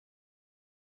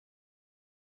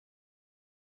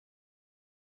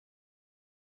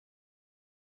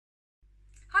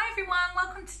Hi everyone,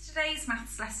 welcome to today's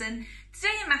maths lesson.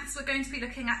 Today in maths we're going to be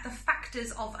looking at the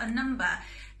factors of a number.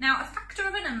 Now a factor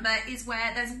of a number is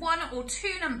where there's one or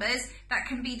two numbers that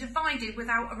can be divided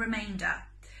without a remainder.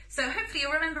 So hopefully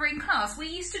you'll remember in class we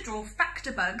used to draw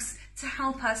factor bugs to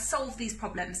help us solve these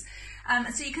problems.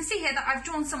 So you can see here that I've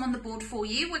drawn some on the board for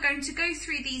you. We're going to go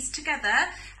through these together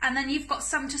and then you've got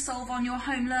some to solve on your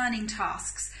home learning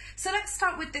tasks. So let's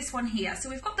start with this one here. So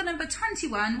we've got the number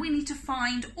 21. We need to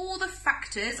find all the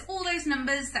factors, all those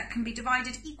numbers that can be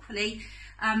divided equally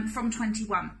from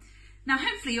 21. Now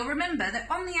hopefully you'll remember that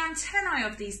on the antennae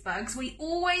of these bugs we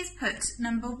always put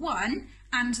number 1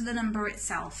 and the number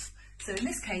itself. So in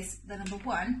this case the number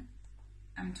 1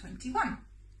 and 21.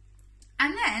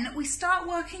 And then we start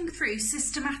working through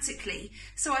systematically.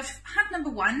 So I've had number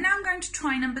 1, now I'm going to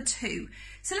try number 2.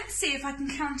 So let's see if I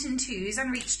can count in twos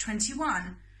and reach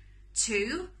 21.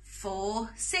 2,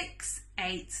 4, 6,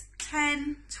 8,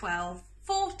 10, 12,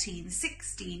 14,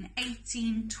 16,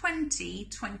 18, 20,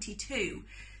 22.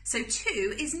 So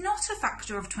 2 is not a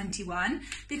factor of 21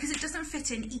 because it doesn't fit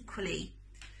in equally.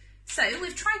 So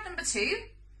we've tried number 2.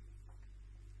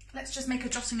 Let's just make a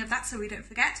jotting of that so we don't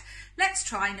forget. Let's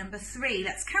try number 3.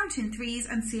 Let's count in threes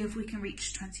and see if we can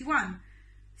reach 21.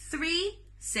 3,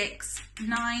 6,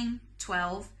 9,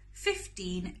 12,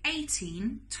 15,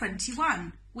 18,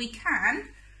 21. We can.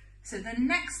 So the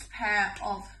next pair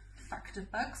of factor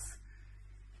bugs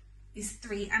is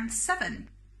 3 and 7.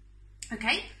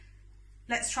 Okay,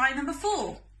 let's try number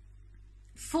 4.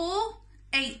 4,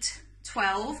 8,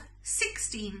 12,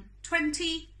 16,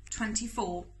 20,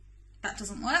 24. That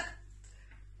doesn't work.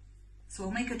 So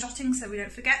we'll make a jotting so we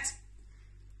don't forget.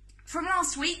 From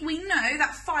last week, we know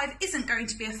that 5 isn't going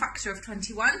to be a factor of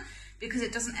 21 because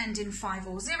it doesn't end in 5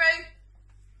 or 0.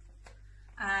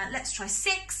 Let's try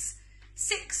 6.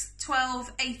 6,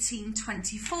 12, 18,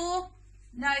 24.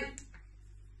 No.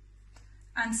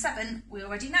 And 7, we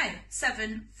already know.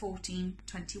 7, 14,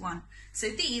 21. So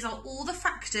these are all the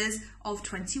factors of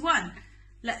 21.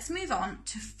 Let's move on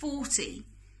to 40.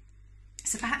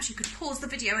 So perhaps you could pause the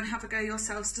video and have a go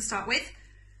yourselves to start with.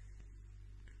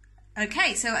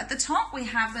 Okay, so at the top we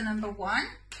have the number 1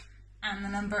 and the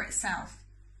number itself.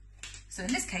 So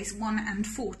in this case 1 and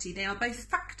 40, they are both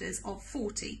factors of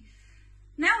 40.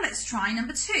 Now let's try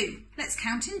number 2. Let's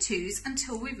count in twos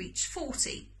until we reach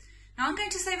 40. Now I'm going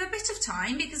to save a bit of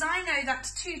time because I know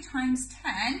that 2 times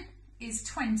 10 is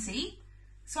 20.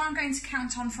 So I'm going to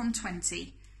count on from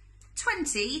 20.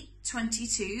 20,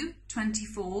 22,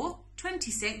 24,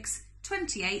 26,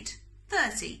 28,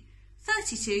 30,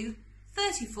 32,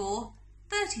 34,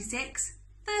 36,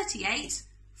 38,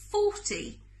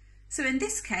 40. So in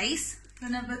this case, the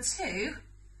number 2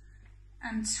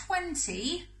 and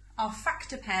 20 are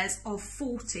factor pairs of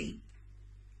 40.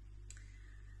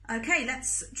 Okay,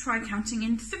 let's try counting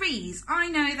in threes. I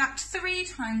know that 3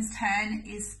 times 10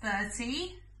 is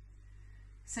 30.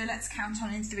 So let's count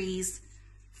on in threes.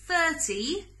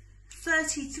 30,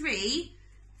 33,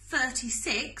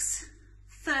 36,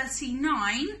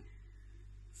 39,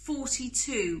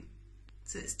 42.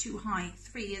 So it's too high.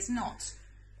 3 is not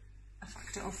a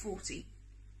factor of 40.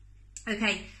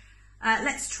 Okay,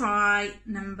 let's try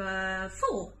number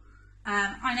 4.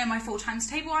 I know my 4 times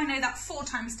table. I know that 4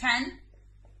 times 10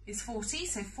 is 40.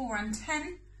 So 4 and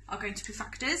 10 are going to be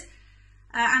factors.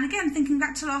 And again, thinking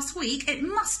back to last week, it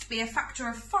must be a factor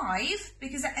of 5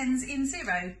 because it ends in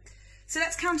 0. So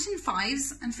let's count in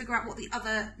 5s and figure out what the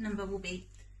other number will be.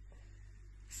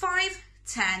 5,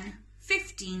 10,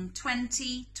 15,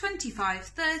 20, 25,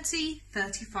 30,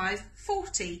 35,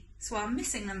 40. So our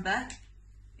missing number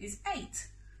is 8.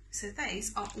 So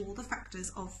those are all the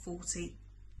factors of 40.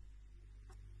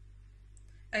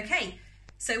 Okay,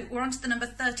 so we're on to the number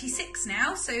 36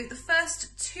 now. So the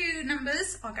first 2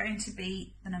 numbers are going to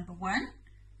be the number 1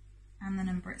 and the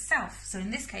number itself. So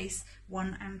in this case,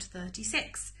 1 and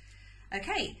 36.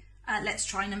 Okay, let's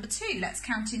try number 2. Let's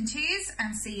count in twos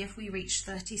and see if we reach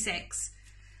 36.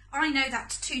 I know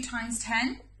that 2 times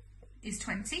 10 is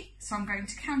 20, so I'm going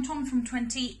to count on from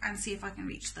 20 and see if I can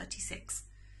reach 36.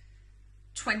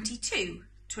 22,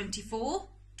 24,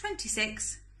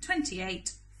 26,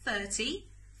 28, 30,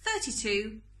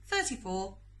 32,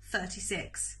 34,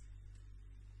 36.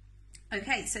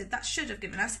 Okay, so that should have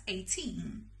given us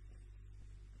 18.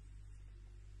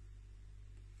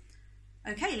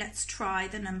 Okay, let's try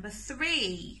the number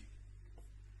 3.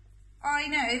 I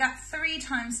know that 3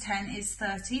 times 10 is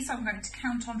 30, so I'm going to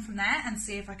count on from there and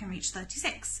see if I can reach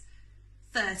 36.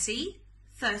 30,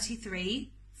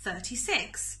 33,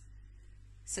 36.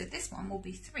 So this one will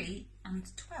be 3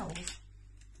 and 12.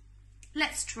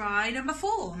 Let's try number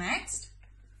 4 next.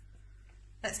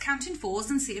 Let's count in fours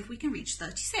and see if we can reach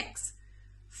 36.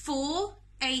 4,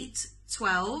 8,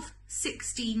 12,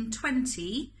 16,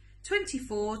 20,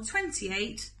 24,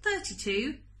 28,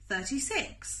 32,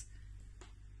 36.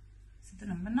 So the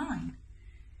number 9.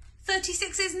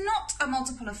 36 is not a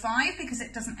multiple of 5 because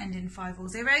it doesn't end in 5 or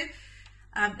 0,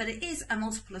 but it is a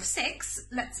multiple of 6.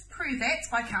 Let's prove it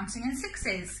by counting in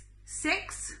sixes.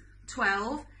 6,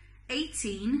 12,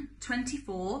 18,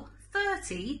 24,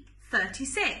 30,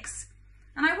 36.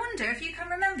 And I wonder if you can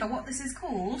remember what this is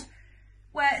called,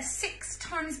 where 6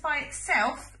 times by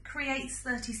itself creates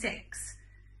 36.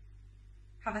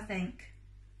 Have a think.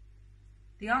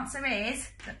 The answer is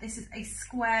that this is a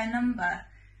square number.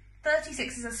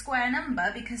 36 is a square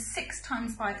number because 6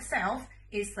 times by itself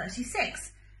is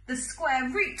 36. The square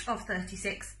root of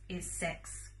 36 is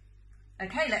 6.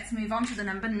 Okay, let's move on to the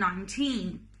number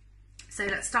 19. So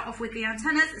let's start off with the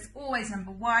antennas. It's always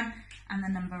number 1 and the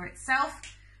number itself.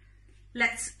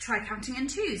 Let's try counting in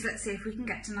twos. Let's see if we can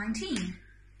get to 19.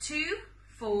 2,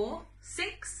 4,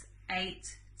 6,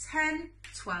 8, 10,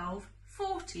 12,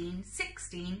 14,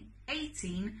 16,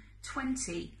 18,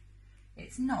 20.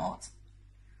 It's not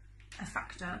a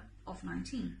factor of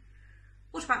 19.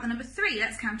 What about the number 3?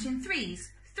 Let's count in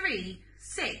threes. 3,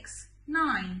 6,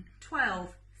 9,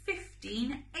 12,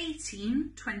 15,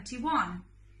 18, 21.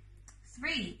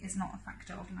 3 is not a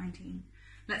factor of 19.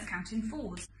 Let's count in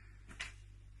fours.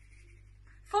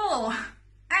 4,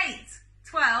 8,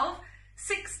 12,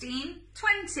 16,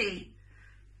 20.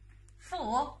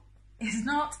 4 is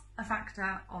not a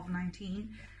factor of 19,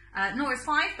 nor is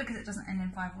 5 because it doesn't end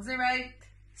in 5 or 0.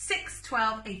 6,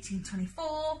 12, 18,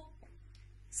 24.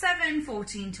 7,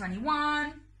 14,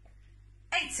 21.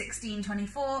 8, 16,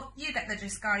 24. You get the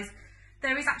gist, guys.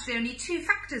 There is actually only 2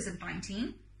 factors of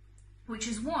 19, which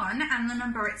is 1 and the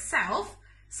number itself.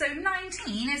 So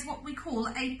 19 is what we call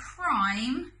a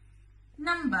prime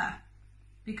number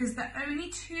because the only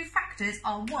 2 factors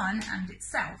are 1 and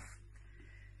itself.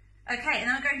 Okay, and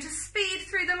I'm going to speed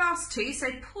through the last 2, so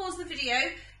pause the video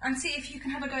and see if you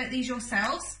can have a go at these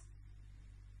yourselves.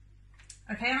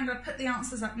 Okay, and I'm going to put the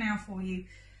answers up now for you.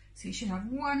 So you should have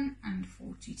 1 and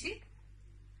 42,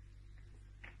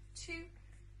 2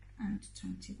 and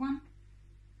 21,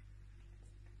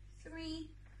 3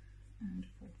 and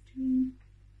 14,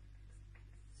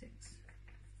 6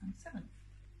 and 7.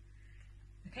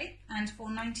 Okay, and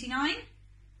for 99,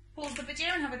 pause the video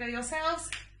and have a go yourselves.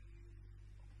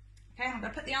 Okay, I'm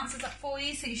going to put the answers up for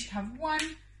you, so you should have 1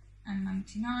 and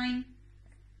 99,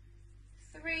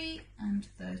 3 and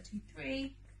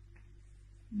 33,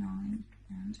 9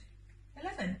 and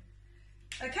 11.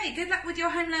 Okay, good luck with your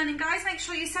home learning, guys. Make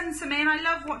sure you send some in. I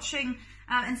love watching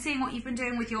and seeing what you've been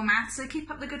doing with your maths, so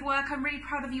keep up the good work. I'm really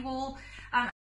proud of you all.